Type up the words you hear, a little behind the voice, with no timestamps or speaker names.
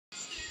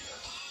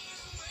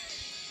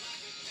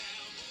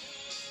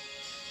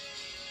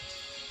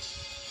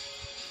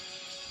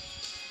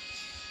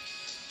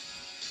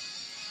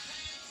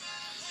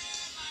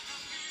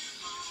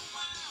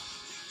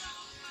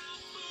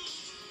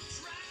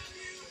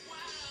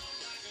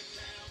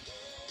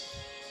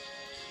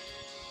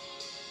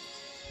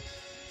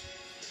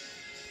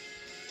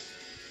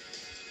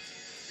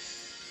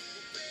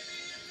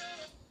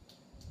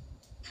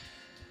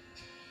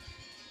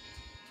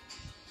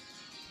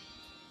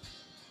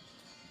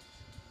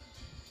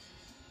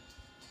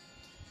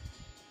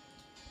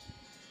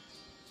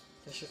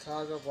The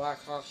Chicago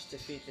Blackhawks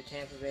defeat the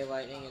Tampa Bay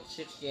Lightning in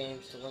 6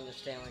 games to win the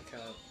Stanley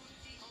Cup.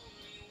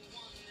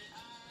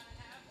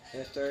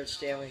 Their 3rd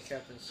Stanley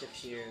Cup in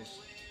 6 years.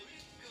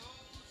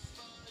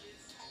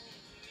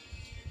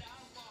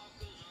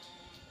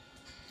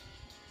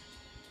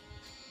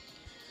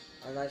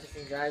 I'd like to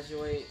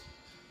congratulate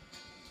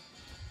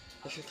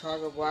the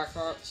Chicago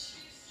Blackhawks,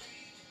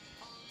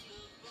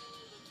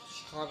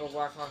 Chicago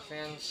Blackhawk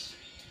fans,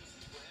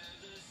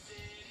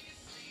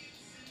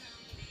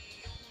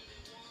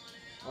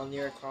 on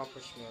their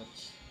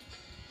accomplishments.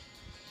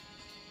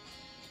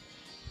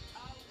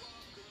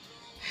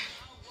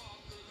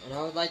 And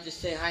I would like to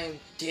say I am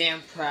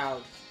damn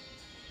proud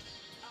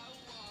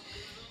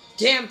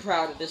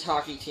of this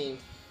hockey team.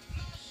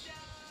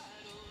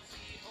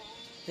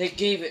 They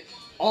gave it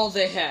all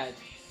they had.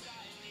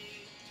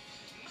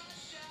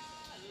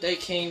 They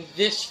came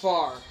this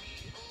far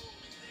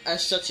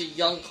as such a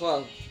young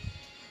club.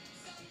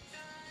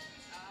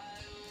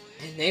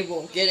 And they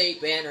will get a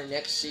banner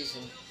next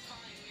season.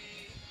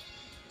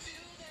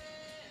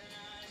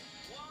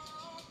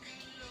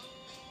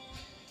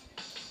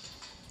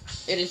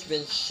 It has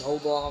been so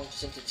long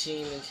since a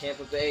team in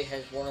Tampa Bay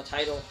has won a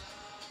title.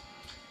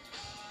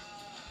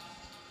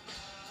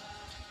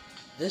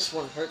 This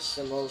one hurts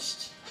the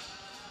most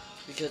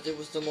because it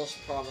was the most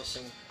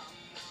promising.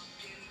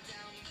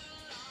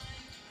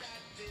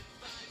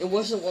 It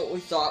wasn't what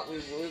we thought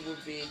it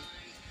would be.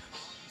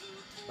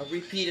 A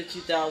repeat of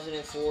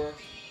 2004.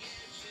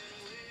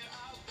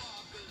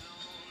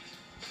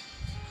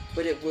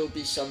 But it will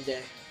be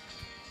someday.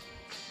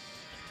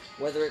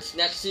 Whether it's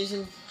next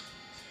season,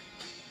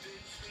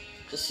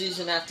 the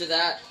season after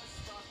that,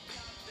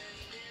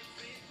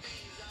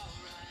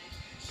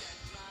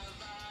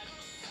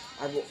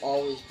 I will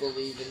always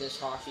believe in this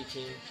hockey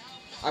team.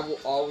 I will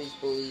always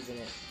believe in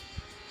it.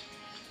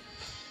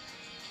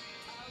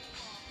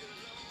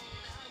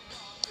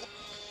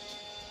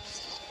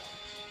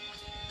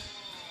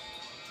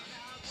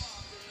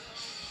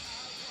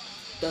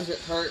 Does it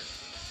hurt?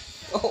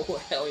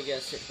 Oh, hell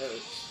yes, it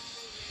hurts.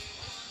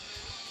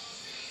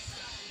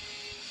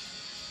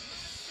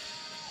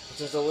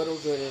 There's a little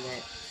good in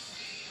it.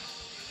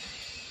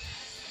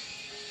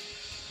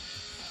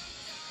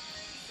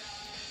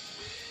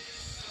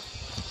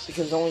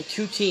 Because only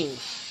two teams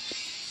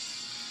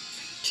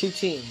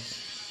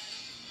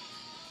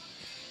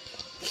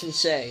can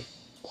say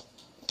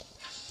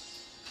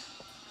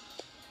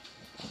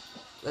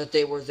that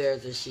they were there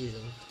this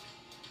season.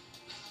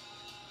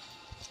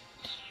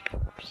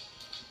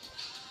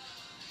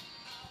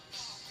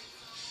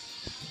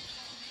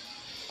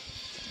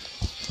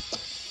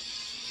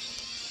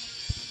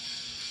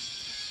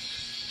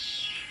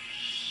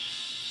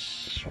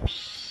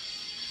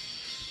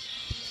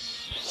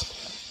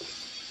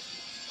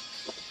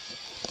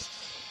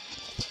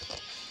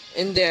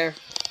 In there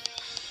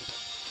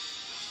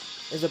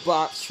is a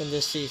box from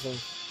this season.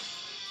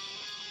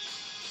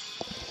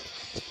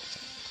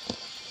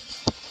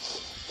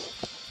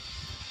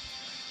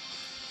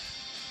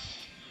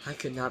 I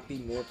could not be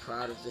more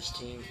proud of this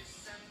team.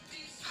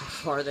 How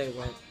far they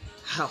went,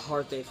 how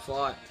hard they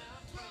fought.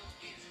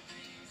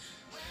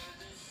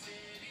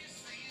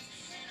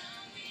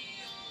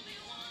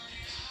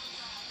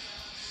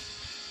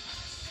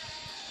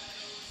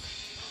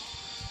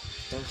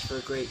 Thanks for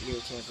a great year,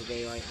 Tampa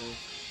Bay Lightning.